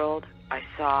the world, I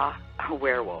saw a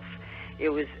werewolf. It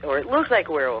looked like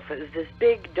a werewolf. It was this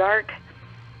big, dark,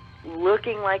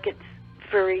 looking like its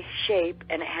furry shape,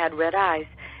 and it had red eyes,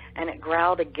 and it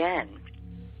growled again.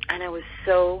 And I was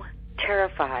so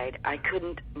terrified, I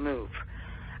couldn't move.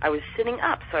 I was sitting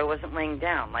up, so I wasn't laying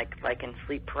down, like in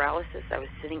sleep paralysis. I was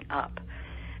sitting up,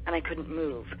 and I couldn't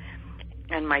move.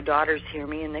 And my daughters hear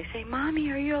me, and they say, Mommy,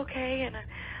 are you okay? And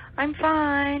I'm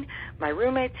fine. My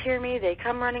roommates hear me. They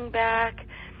come running back.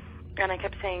 And I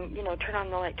kept saying, turn on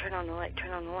the light, turn on the light,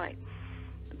 turn on the light.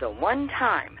 The one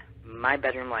time my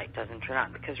bedroom light doesn't turn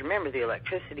on, because remember, the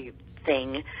electricity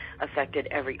thing affected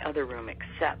every other room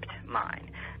except mine.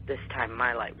 This time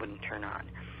my light wouldn't turn on.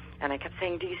 And I kept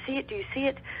saying, do you see it? Do you see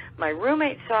it? My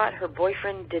roommate saw it. Her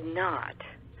boyfriend did not.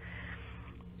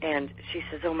 And she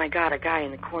says, oh, my God, a guy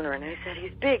in the corner. And I said,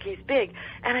 he's big, he's big.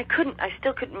 And I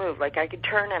still couldn't move. Like, I could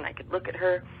turn and I could look at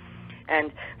her.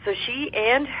 And so she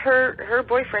and her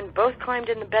boyfriend both climbed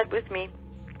in the bed with me,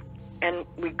 and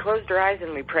we closed our eyes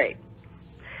and we prayed.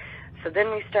 So then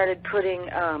we started putting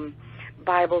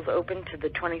Bibles open to the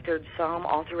 23rd Psalm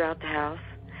all throughout the house.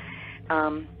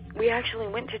 We actually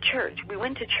went to church. We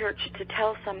went to church to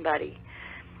tell somebody.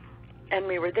 And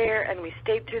we were there, and we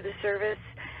stayed through the service.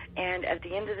 And at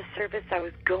the end of the service, I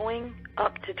was going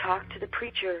up to talk to the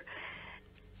preacher,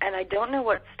 and I don't know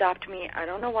what stopped me. I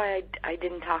don't know why I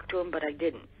didn't talk to him, but I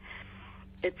didn't.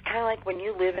 It's kind of like when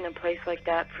you live in a place like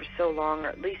that for so long, or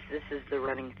at least this is the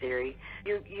running theory,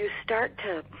 you start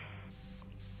to,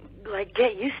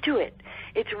 get used to it.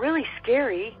 It's really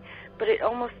scary, but it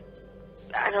almost,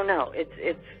 I don't know,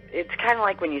 it's kind of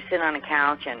like when you sit on a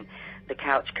couch and the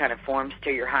couch kind of forms to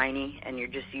your hiney and you're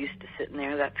just used to sitting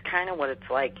there. That's kind of what it's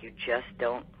like. You just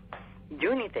don't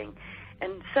do anything.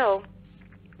 And so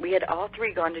we had all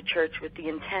 3 gone to church with the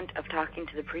intent of talking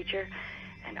to the preacher,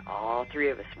 and all 3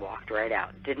 of us walked right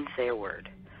out, didn't say a word.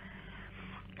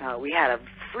 We had a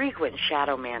frequent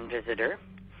shadow man visitor.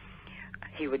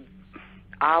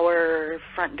 Our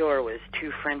front door was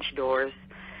 2 French doors,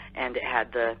 and it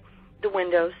had the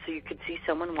windows so you could see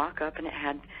someone walk up, and it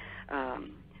had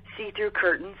see-through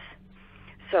curtains.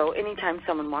 So anytime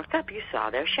someone walked up, you saw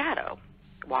their shadow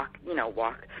walk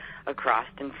across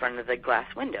in front of the glass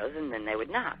windows, and then they would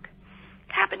knock.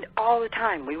 It happened all the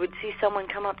time. We would see someone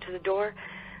come up to the door.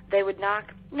 They would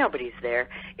knock. Nobody's there.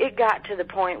 It got to the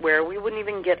point where we wouldn't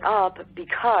even get up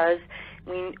because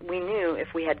we knew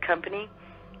if we had company,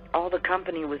 all the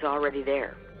company was already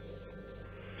there.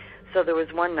 So there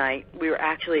was one night we were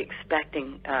actually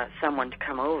expecting someone to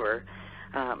come over.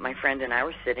 My friend and I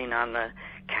were sitting on the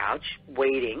couch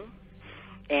waiting,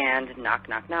 and knock,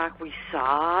 knock, knock. We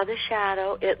saw the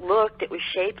shadow. It was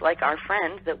shaped like our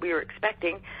friend that we were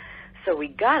expecting. So we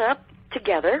got up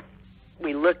together.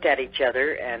 We looked at each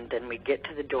other, and then we get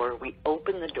to the door. We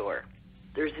open the door.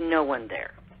 There's no one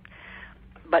there.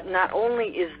 But not only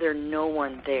is there no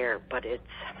one there, but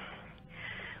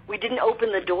we didn't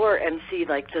open the door and see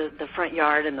like the front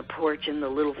yard and the porch and the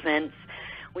little fence.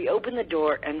 We opened the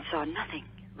door and saw nothing.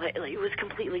 Like, it was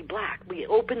completely black. We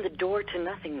opened the door to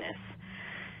nothingness.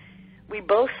 We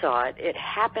both saw it. It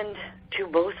happened to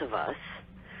both of us.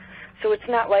 So it's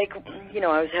not like,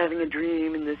 I was having a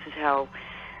dream and this is how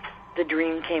the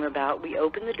dream came about. We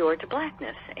opened the door to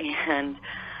blackness. And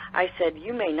I said,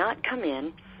 "You may not come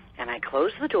in." And I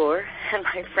closed the door, and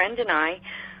my friend and I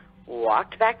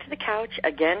walked back to the couch,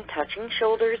 again touching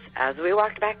shoulders as we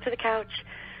walked back to the couch.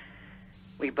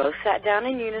 We both sat down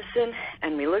in unison,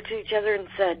 and we looked at each other and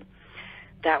said,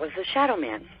 "That was the Shadow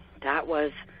Man. That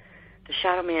was the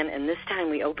Shadow Man," and this time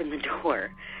we opened the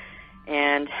door.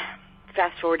 And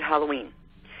fast forward to Halloween.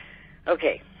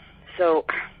 Okay, so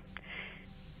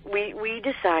we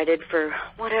decided for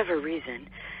whatever reason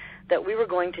that we were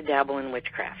going to dabble in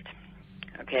witchcraft.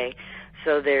 Okay,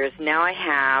 so I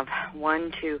have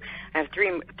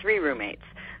three roommates.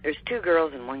 There's 2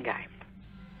 girls and 1 guy.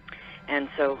 And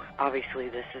so obviously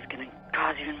this is going to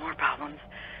cause even more problems.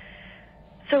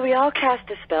 So we all cast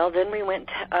a spell. Then we went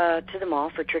to the mall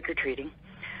for trick-or-treating.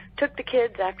 Took the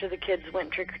kids. After the kids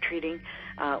went trick-or-treating,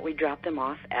 we dropped them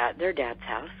off at their dad's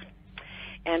house.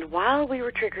 And while we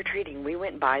were trick-or-treating, we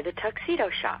went by the tuxedo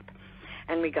shop.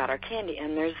 And we got our candy.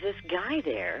 And there's this guy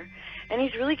there. And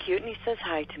he's really cute, and he says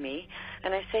hi to me.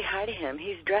 And I say hi to him.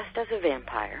 He's dressed as a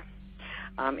vampire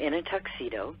in a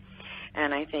tuxedo.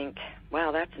 And I think,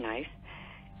 wow, that's nice.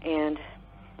 And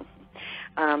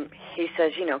he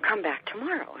says, come back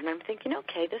tomorrow. And I'm thinking,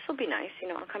 okay, this will be nice.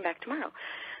 I'll come back tomorrow.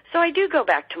 So I do go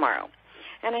back tomorrow.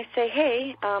 And I say,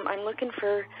 hey, I'm looking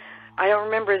for, I don't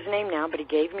remember his name now, but he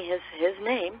gave me his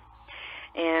name.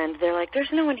 And they're like,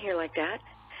 there's no one here like that.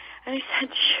 And I said,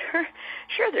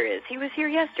 sure there is. He was here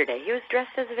yesterday. He was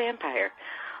dressed as a vampire.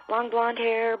 Long blonde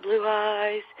hair, blue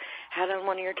eyes, had on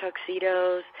one of your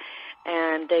tuxedos.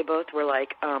 And they both were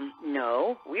like,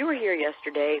 no, we were here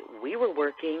yesterday. We were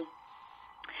working.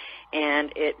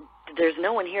 And there's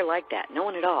no one here like that. No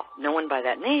one at all. No one by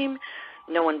that name.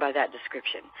 No one by that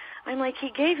description. I'm like,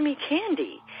 he gave me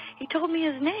candy. He told me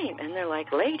his name. And they're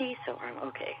like, lady. So I'm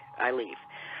okay. I leave.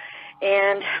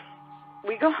 And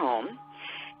we go home.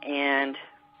 And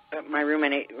my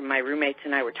roommates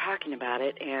and I were talking about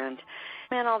it, and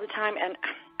all the time. And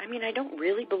I don't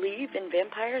really believe in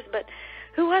vampires, but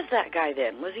who was that guy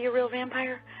then? Was he a real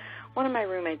vampire? One of my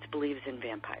roommates believes in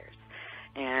vampires,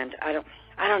 and I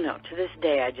don't know. To this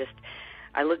day,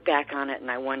 I look back on it and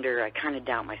I wonder. I kind of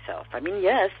doubt myself.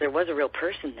 Yes, there was a real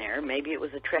person there. Maybe it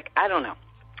was a trick. I don't know.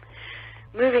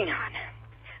 Moving on.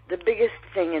 The biggest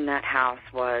thing in that house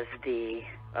was the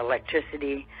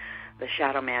electricity. The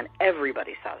Shadow Man,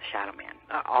 everybody saw the Shadow Man.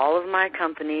 All of my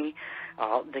company,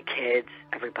 all the kids,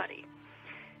 everybody.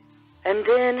 And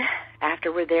then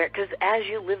after we're there, because as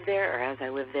you live there, or as I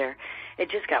live there, it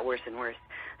just got worse and worse.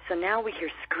 So now we hear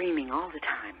screaming all the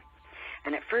time.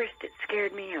 And at first it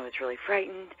scared me. I was really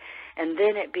frightened. And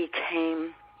then it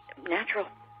became natural.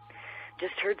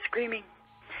 Just heard screaming.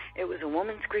 It was a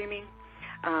woman screaming.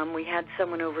 We had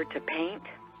someone over to paint.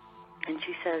 And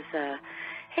she says,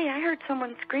 hey, I heard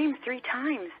someone scream 3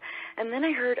 times, and then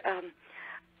I heard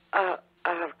a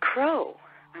crow.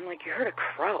 I'm like, you heard a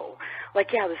crow?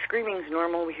 Like, yeah, the screaming's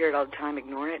normal. We hear it all the time.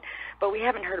 Ignore it. But we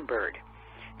haven't heard a bird.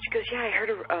 She goes, yeah, I heard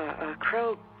a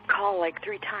crow call like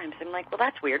 3 times. I'm like, well,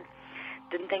 that's weird.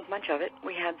 Didn't think much of it.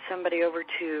 We had somebody over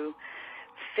to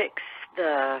fix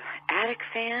the attic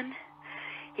fan.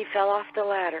 He fell off the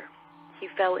ladder. He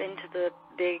fell into the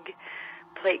big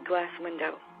plate glass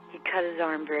window. He cut his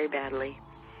arm very badly.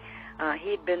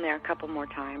 He'd been there a couple more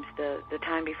times. The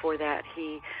time before that,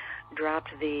 he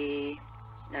dropped the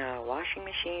washing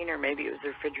machine, or maybe it was the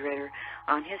refrigerator,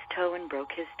 on his toe and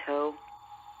broke his toe.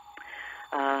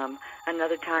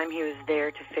 Another time he was there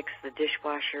to fix the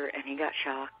dishwasher, and he got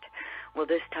shocked. Well,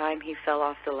 this time he fell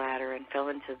off the ladder and fell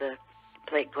into the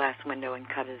plate glass window and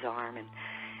cut his arm, and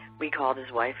we called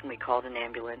his wife and we called an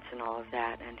ambulance and all of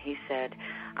that, and he said,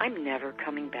 I'm never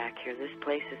coming back here. This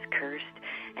place is cursed,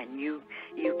 and you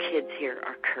kids here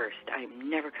are cursed. I'm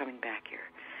never coming back here.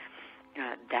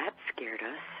 That scared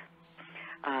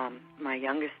us. My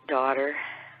youngest daughter,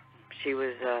 she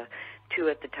was 2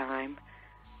 at the time,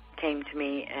 came to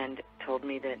me and told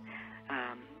me that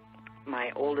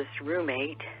my oldest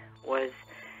roommate was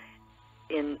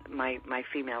in, my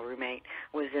female roommate,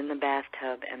 was in the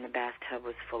bathtub, and the bathtub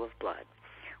was full of blood.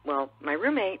 Well, my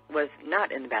roommate was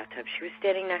not in the bathtub. She was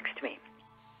standing next to me.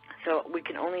 So we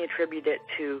can only attribute it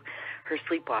to her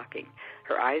sleepwalking.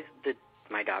 Her eyes,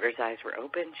 my daughter's eyes were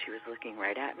open. She was looking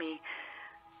right at me,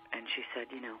 and she said,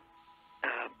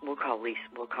 we'll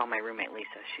call my roommate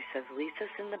Lisa. She says,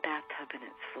 Lisa's in the bathtub, and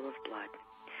it's full of blood.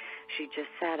 She just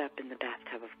sat up in the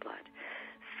bathtub of blood.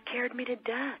 Scared me to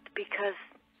death, because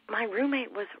my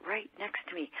roommate was right next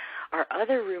to me. Our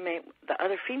other roommate, the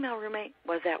other female roommate,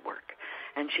 was at work.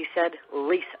 And she said,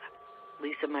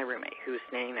 Lisa, my roommate, who was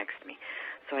standing next to me.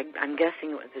 So I'm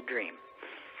guessing it was a dream.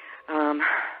 On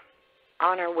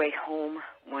our way home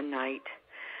one night,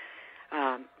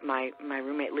 my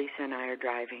roommate Lisa and I are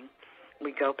driving.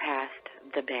 We go past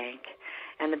the bank,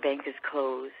 and the bank is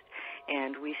closed,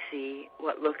 and we see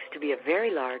what looks to be a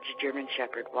very large German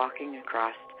Shepherd walking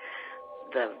across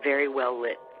the very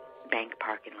well-lit bank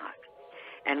parking lot.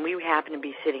 And we happened to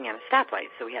be sitting at a stoplight,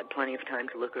 so we had plenty of time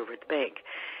to look over at the bank.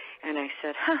 And I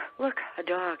said, look, a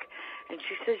dog. And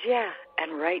she says, yeah.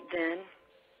 And right then,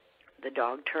 the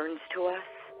dog turns to us,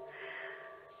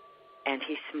 and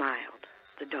he smiled.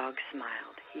 The dog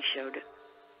smiled. He showed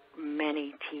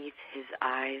many teeth. His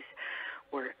eyes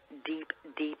were deep,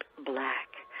 deep black.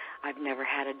 I've never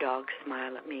had a dog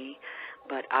smile at me,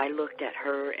 but I looked at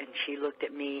her, and she looked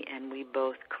at me, and we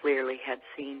both clearly had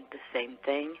seen the same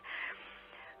thing.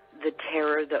 The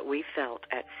terror that we felt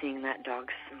at seeing that dog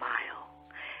smile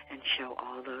and show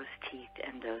all those teeth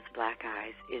and those black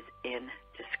eyes is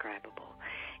indescribable.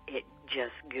 It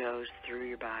just goes through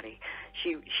your body.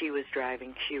 She was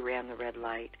driving. She ran the red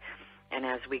light, and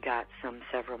as we got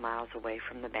several miles away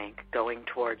from the bank, going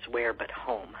towards where but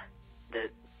home, the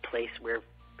place where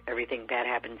everything bad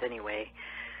happens anyway,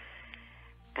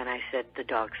 and I said, the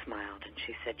dog smiled, and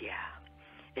she said, yeah.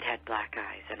 It had black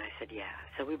eyes, and I said, yeah.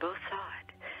 So we both saw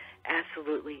it.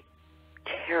 Absolutely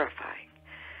terrifying.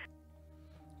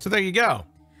 So there you go.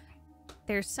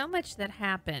 There's so much that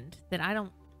happened that I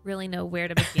don't really know where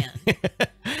to begin.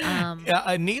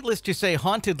 Needless to say,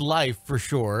 haunted life for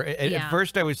sure. At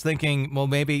first I was thinking, well,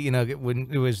 maybe, when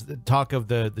it was the talk of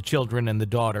the children and the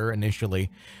daughter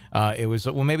initially, it was,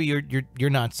 well, maybe you're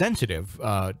not sensitive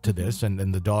to this,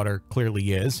 and the daughter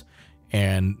clearly is,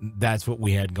 and that's what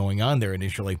we had going on there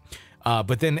initially.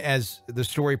 But then as the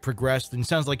story progressed, and it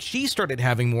sounds like she started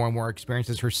having more and more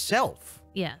experiences herself.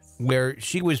 Yes. Where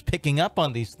she was picking up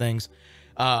on these things,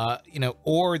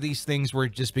 or these things were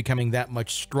just becoming that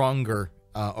much stronger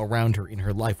around her in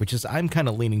her life, which is, I'm kind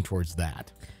of leaning towards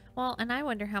that. Well, and I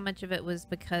wonder how much of it was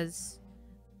because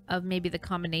of maybe the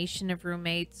combination of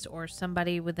roommates or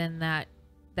somebody within that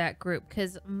group,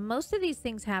 because most of these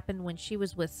things happened when she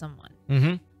was with someone.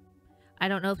 Mm-hmm. I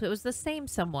don't know if it was the same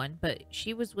someone, but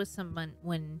she was with someone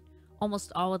when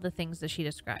almost all of the things that she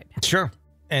described happened. Sure.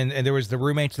 And there was the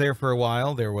roommates there for a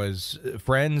while. There was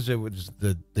friends. It was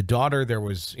the daughter. There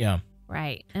was,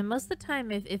 Right. And most of the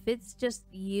time, if it's just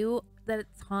you that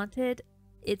it's haunted,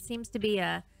 it seems to be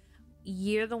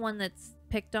you're the one that's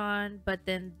picked on, but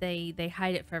then they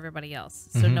hide it for everybody else.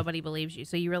 So nobody believes you.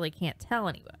 So you really can't tell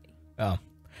anybody. Oh.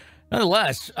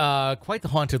 Nonetheless, quite the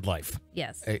haunted life.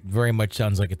 Yes. It very much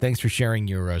sounds like it. Thanks for sharing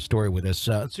your story with us.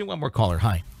 Let's do one more caller.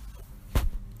 Hi.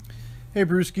 Hey,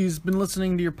 Brewskis. Been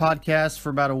listening to your podcast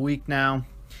for about a week now,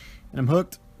 and I'm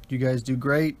hooked. You guys do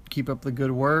great. Keep up the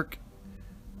good work.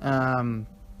 So I'm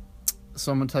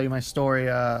going to tell you my story.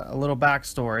 A little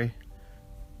backstory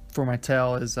for my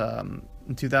tale is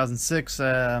in 2006,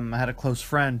 I had a close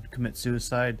friend commit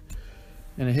suicide,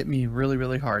 and it hit me really,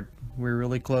 really hard. We were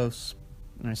really close,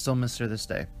 and I still miss her this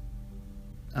day.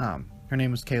 Her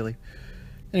name was Kaylee.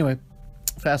 Anyway,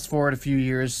 fast forward a few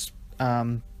years,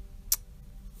 and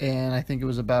I think it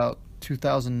was about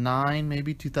 2009,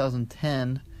 maybe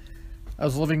 2010. I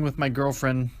was living with my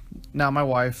girlfriend, now my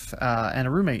wife, and a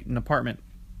roommate in an apartment.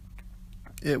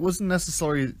 It wasn't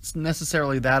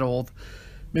necessarily that old,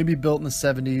 maybe built in the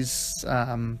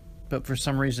 70s, but for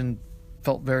some reason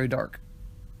felt very dark.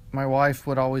 My wife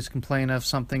would always complain of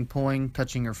something pulling,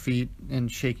 touching her feet,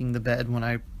 and shaking the bed when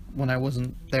I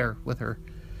wasn't there with her.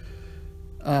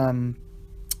 And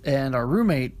our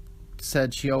roommate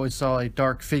said she always saw a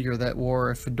dark figure that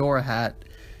wore a fedora hat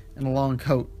and a long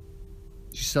coat.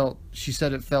 She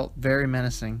said it felt very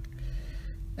menacing.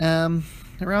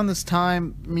 Around this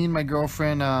time, me and my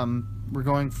girlfriend were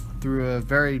going through a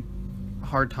very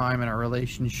hard time in our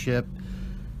relationship.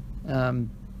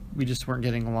 We just weren't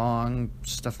getting along,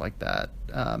 stuff like that.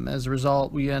 As a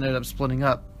result, we ended up splitting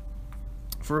up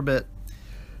for a bit.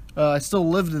 I still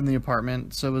lived in the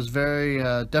apartment, so it was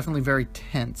definitely very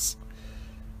tense.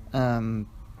 I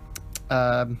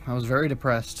was very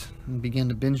depressed and began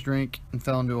to binge drink and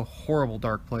fell into a horrible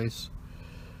dark place.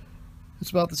 It's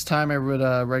about this time I would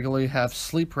regularly have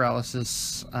sleep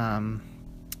paralysis. I've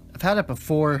had it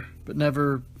before, but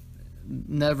never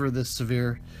this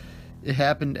severe. It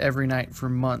happened every night for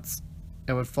months.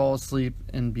 I would fall asleep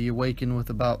and be awakened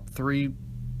with about 3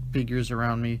 figures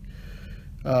around me.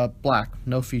 Black,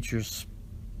 no features,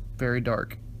 very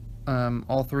dark.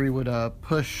 All 3 would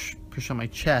push on my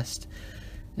chest,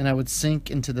 and I would sink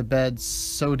into the bed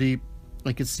so deep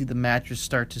I could see the mattress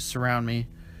start to surround me.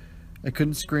 I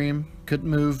couldn't scream, couldn't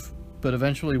move, but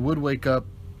eventually would wake up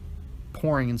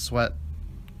pouring in sweat.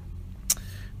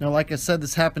 Now, like I said,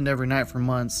 this happened every night for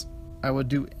months. I would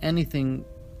do anything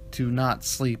to not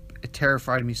sleep. It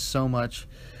terrified me so much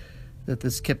that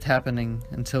this kept happening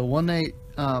until one night,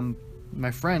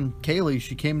 my friend Kaylee,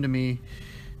 she came to me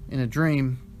in a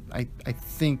dream. I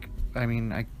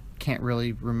can't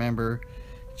really remember.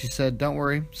 She said, "Don't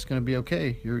worry, it's gonna be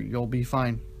okay. You'll be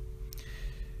fine."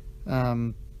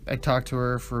 I talked to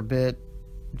her for a bit,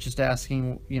 just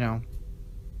asking,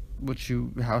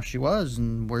 how she was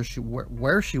and where she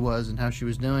was and how she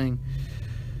was doing.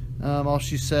 All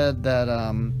she said that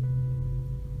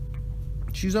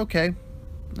she's okay.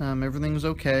 Everything's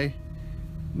okay.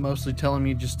 Mostly telling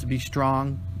me just to be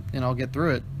strong and I'll get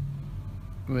through it,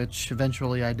 which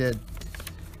eventually I did.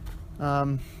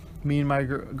 Me and my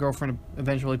girlfriend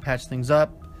eventually patched things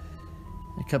up.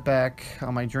 I cut back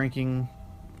on my drinking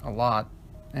a lot,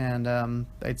 and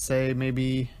I'd say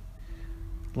maybe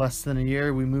less than a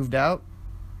year we moved out,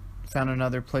 found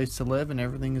another place to live, and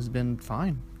everything has been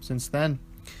fine since then.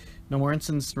 No more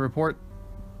incidents to report,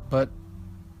 but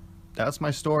that's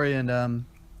my story, and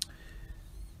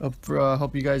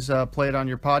hope you guys play it on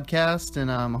your podcast,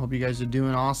 and I hope you guys are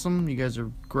doing awesome. You guys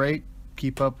are great.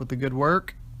 Keep up with the good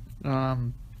work.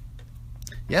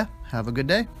 Yeah, have a good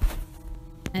day.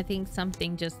 I think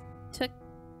something just took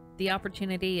the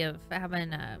opportunity of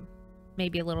having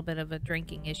maybe a little bit of a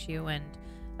drinking issue and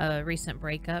a recent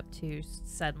breakup to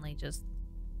suddenly just,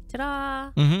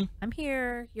 ta-da, I'm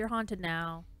here, you're haunted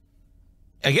now.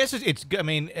 I guess it's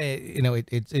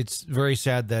very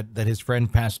sad that his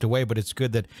friend passed away, but it's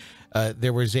good that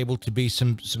there was able to be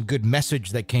some good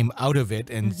message that came out of it,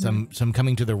 and some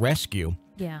coming to the rescue.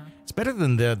 Yeah. It's better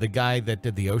than the guy that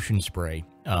did the ocean spray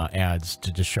ads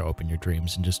to just show up in your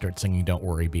dreams and just start singing "Don't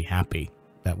Worry, Be Happy."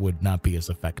 That would not be as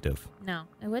effective. No,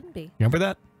 it wouldn't be. Remember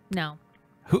that? No.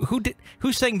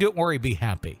 Who sang "Don't Worry, Be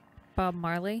Happy"? Bob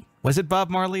Marley. Was it Bob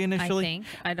Marley initially? I think.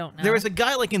 I don't know. There was a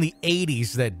guy like in the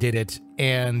 80s that did it,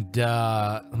 and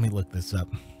let me look this up.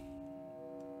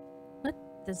 What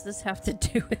does this have to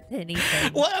do with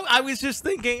anything? Well, I was just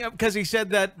thinking, because he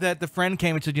said that the friend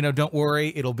came and said, don't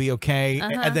worry, it'll be okay.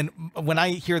 And then when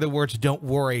I hear the words "don't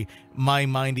worry," my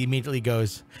mind immediately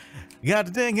goes, got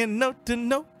a ding and note to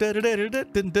note,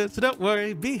 so don't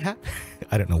worry, be happy.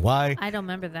 I don't know why. I don't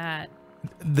remember that.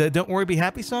 The "Don't Worry, Be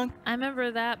Happy" song? I remember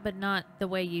that, but not the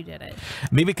way you did it.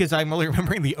 Maybe because I'm only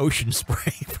remembering the ocean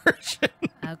spray version.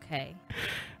 Okay.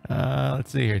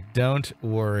 Let's see here. "Don't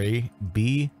Worry,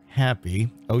 Be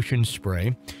Happy," ocean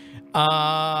spray.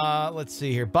 Let's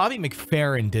see here. Bobby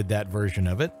McFerrin did that version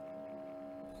of it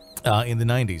in the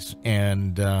 90s.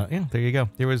 And yeah, there you go.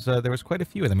 There was quite a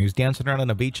few of them. He was dancing around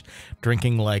on a beach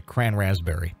drinking like cran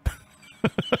raspberry.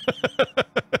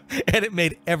 And it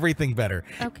made everything better.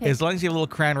 Okay. As long as you have a little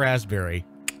cran raspberry,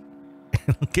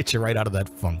 it'll get you right out of that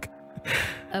funk.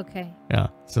 Okay. Yeah.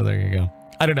 So there you go.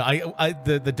 I don't know.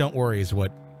 The "Don't Worry" is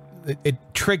what it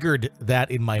triggered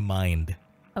that in my mind.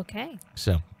 Okay.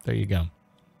 So there you go.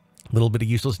 A little bit of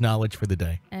useless knowledge for the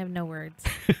day. I have no words.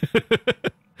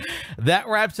 That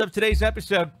wraps up today's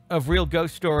episode of Real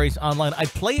Ghost Stories Online. I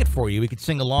play it for you. We could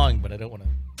sing along, but I don't want to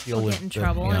deal with get in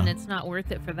trouble, and it's not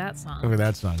worth it for that song. For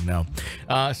that song, no.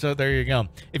 So there you go.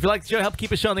 If you like the show, help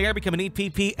keep us on the air, become an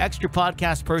EPP extra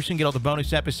podcast person, get all the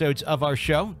bonus episodes of our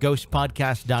show.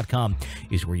 Ghostpodcast.com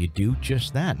is where you do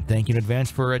just that. Thank you in advance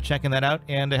for checking that out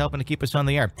and helping to keep us on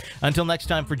the air. Until next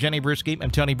time, for Jenny Bruschi, I'm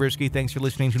Tony Bruschi. Thanks for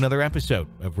listening to another episode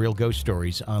of Real Ghost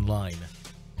Stories Online.